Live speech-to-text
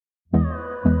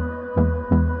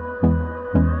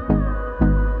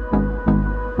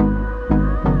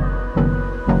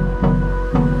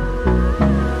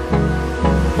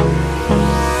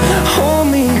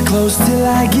close till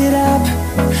I get up.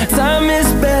 Time is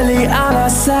barely on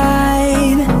our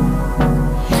side.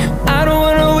 I don't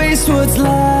wanna waste what's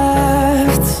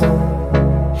left.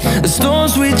 The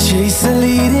storms we chase are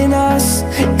leading us,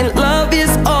 and love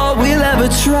is all we'll ever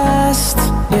trust.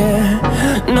 Yeah,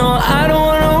 no, I don't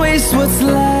wanna waste what's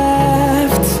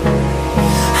left.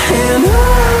 And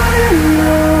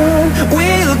on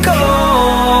we'll go,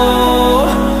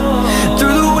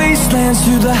 through the wastelands,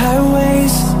 through the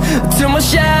highways, till my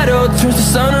shadow turns to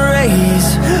sun rays.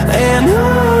 And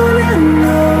on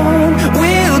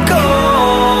we'll go,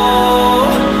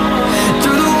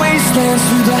 through the wastelands,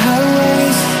 through the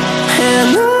highways,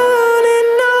 and on.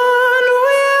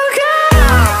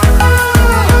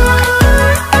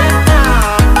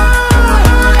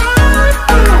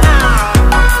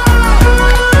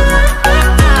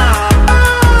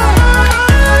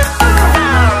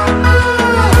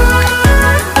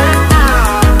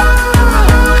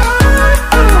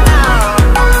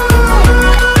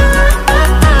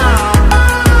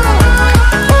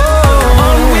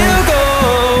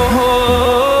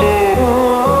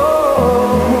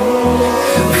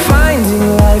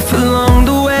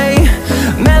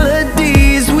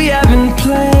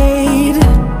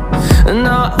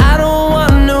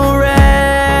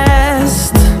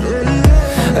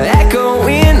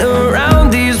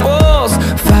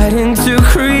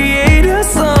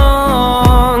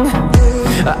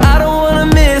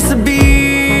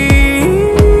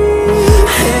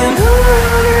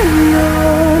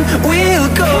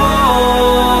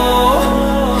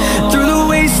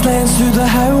 Through the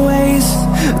highways,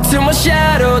 till my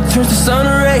shadow turns to sun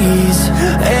rays.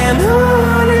 And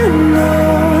on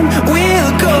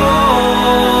we'll go,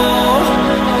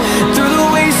 through the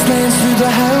wastelands, through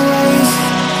the highways,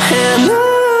 and on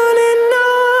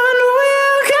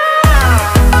we'll go.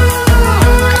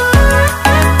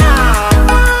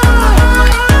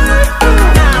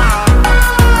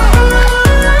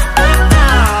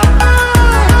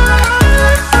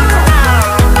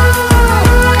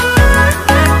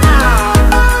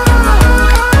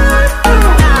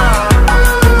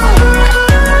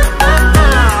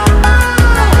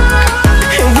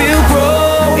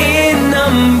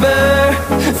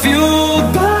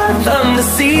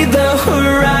 See the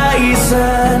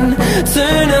horizon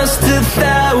turn us to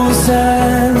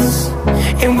thousands,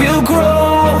 and we'll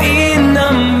grow in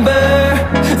number,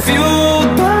 fueled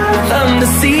by them. To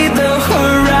see the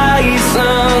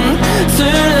horizon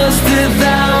turn us to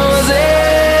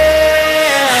thousands,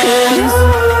 and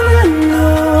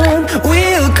on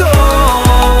we'll go,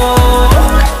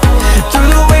 through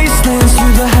the wastelands,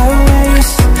 through the highways,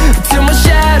 till my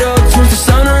shadow turns to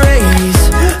sun rays.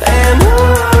 And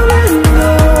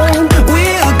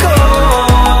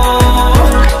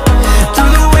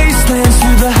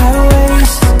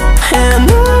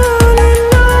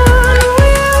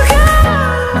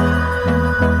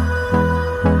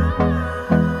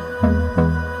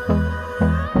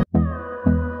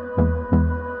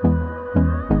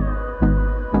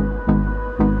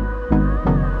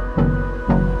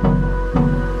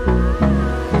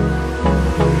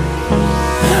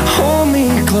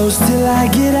close till I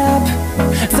get up.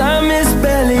 Time is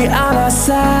barely on our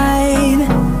side.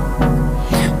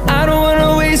 I don't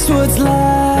wanna waste what's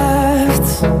left.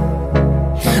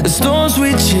 The storms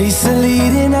we chase are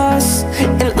leading us,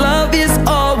 and love is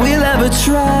all we'll ever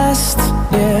trust.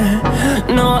 Yeah,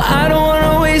 no, I don't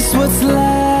wanna waste what's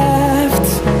left.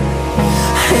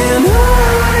 And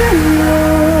on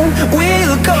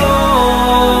we'll go,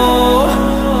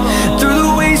 through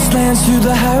the wastelands, through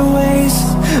the highways,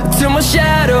 till my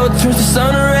shadow turns to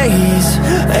sun rays.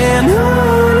 And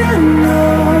on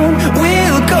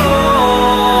we'll go,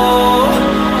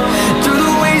 through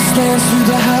the wastelands, through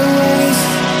the highways,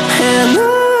 and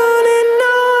on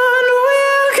we'll go.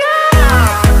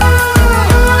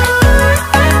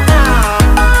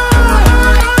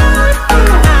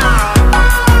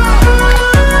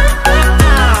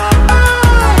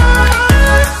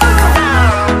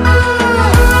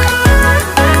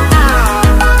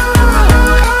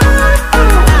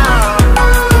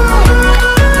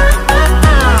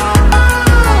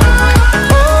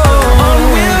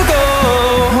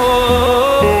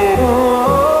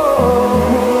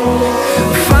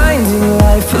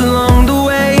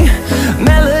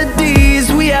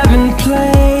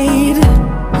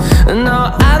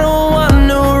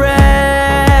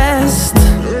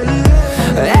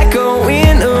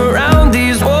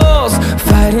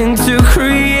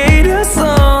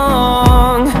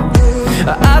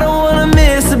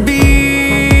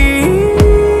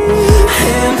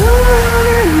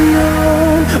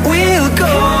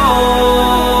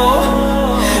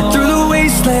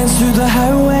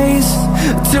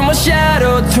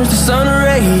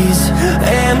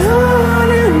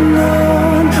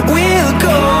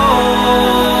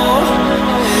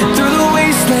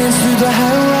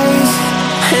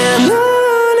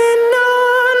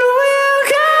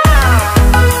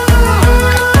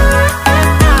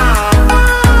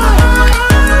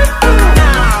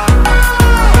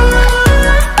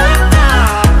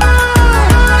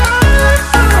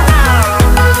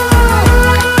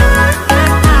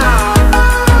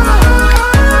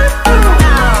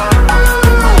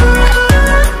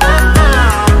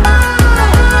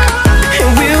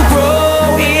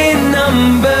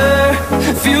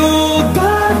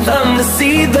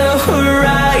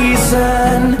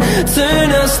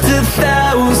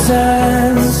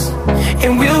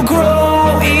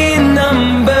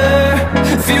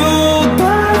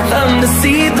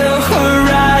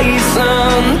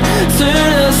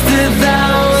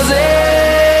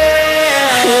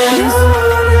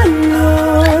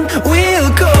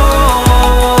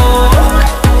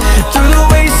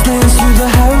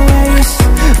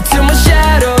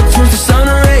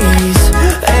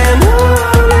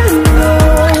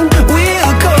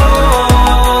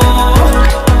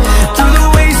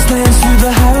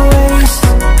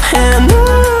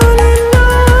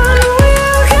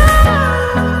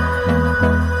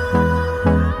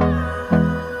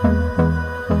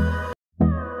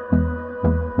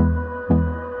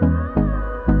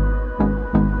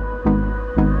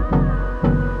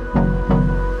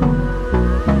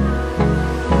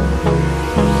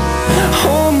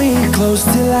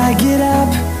 till I get up.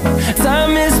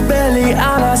 Time is barely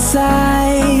on our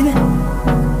side.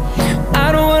 I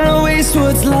don't wanna waste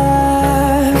what's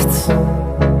left.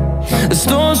 The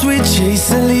storms we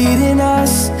chase are leading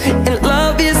us, and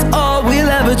love is all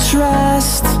we'll ever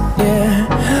trust. Yeah,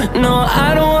 no, I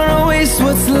don't wanna waste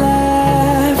what's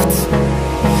left.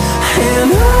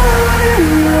 And on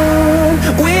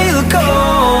we'll go,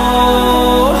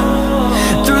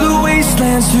 through the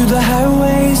wastelands, through the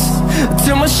highways,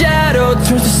 till my shadow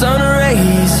turns to sun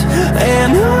rays.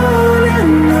 And on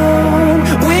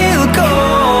we'll go,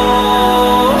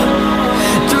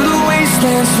 through the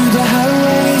wastelands, through the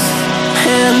highways,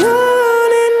 and on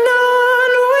we'll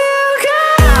go.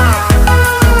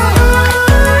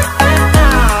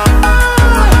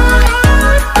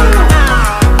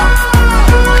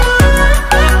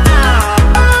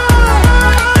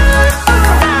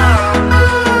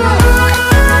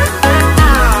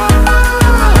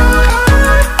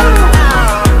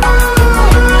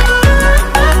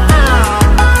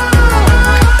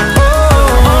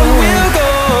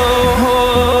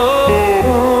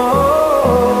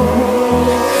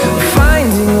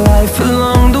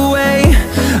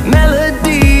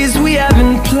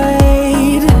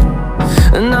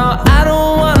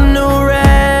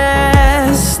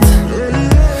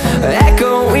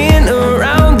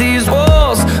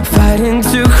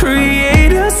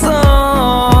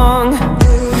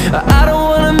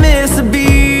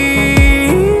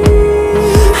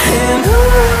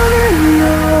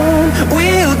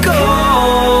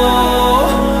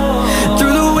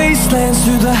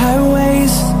 Through the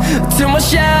highways, till my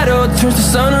shadow turns to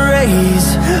sun rays.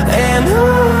 And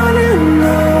on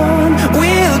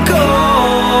we'll go,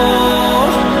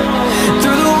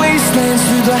 through the wastelands,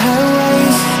 through the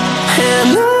highways,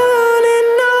 and on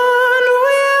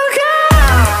we'll go.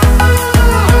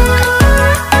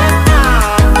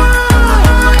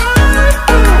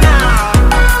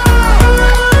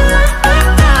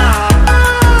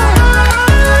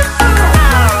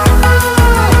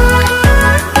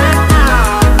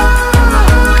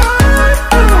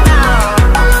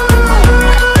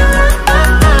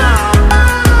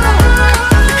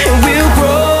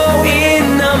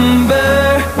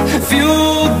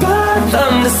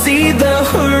 See the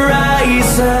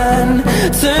horizon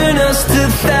turn us to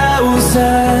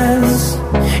thousands,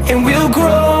 and we'll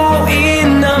grow in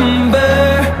number,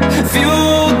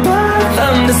 fueled by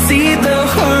them. To see the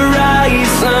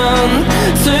horizon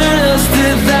turn us to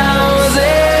thousands,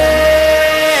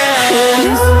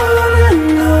 and on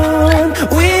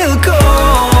we'll go,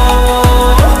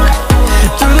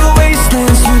 through the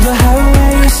wastelands, through the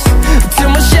highways, till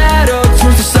my shadow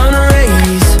turns to sun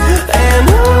rays. And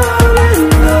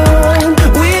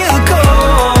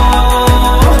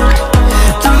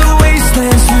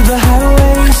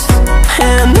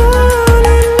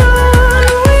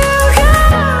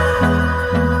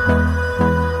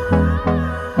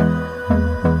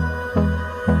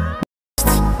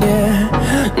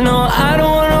no, I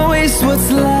don't wanna waste what's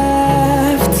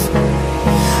left.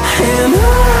 And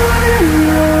on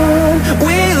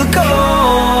we'll go,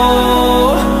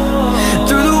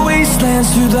 through the wastelands,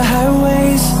 through the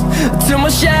highways, till my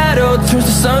shadow turns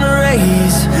to sun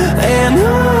rays. And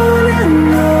on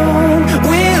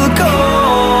we'll go,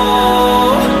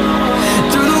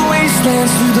 through the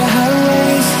wastelands, through the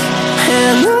highways,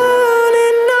 and on.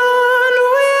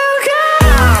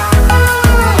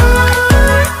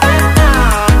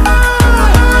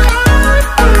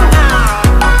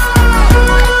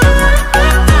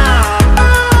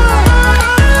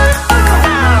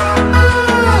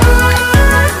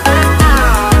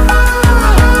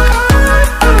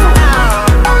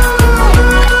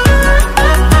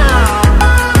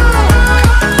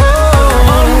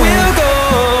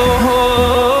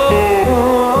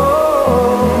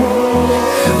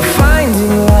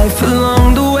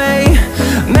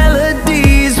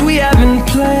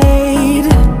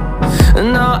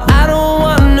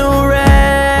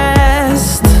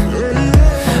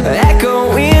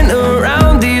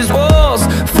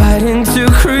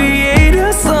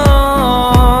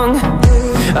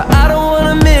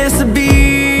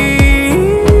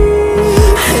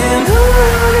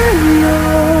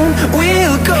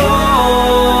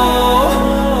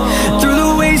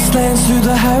 Through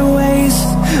the highways,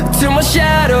 till my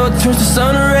shadow turns to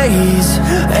sun rays.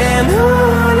 And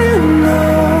on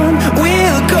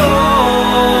we'll go,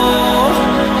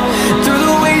 through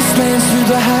the wastelands, through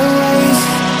the highways,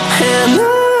 and on.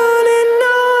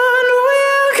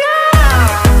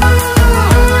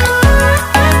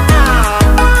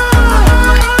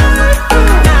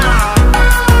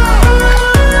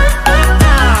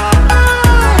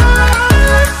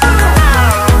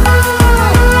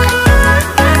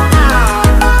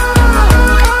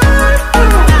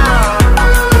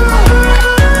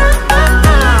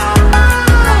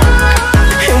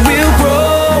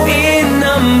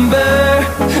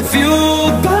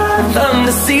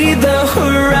 see the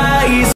horizon.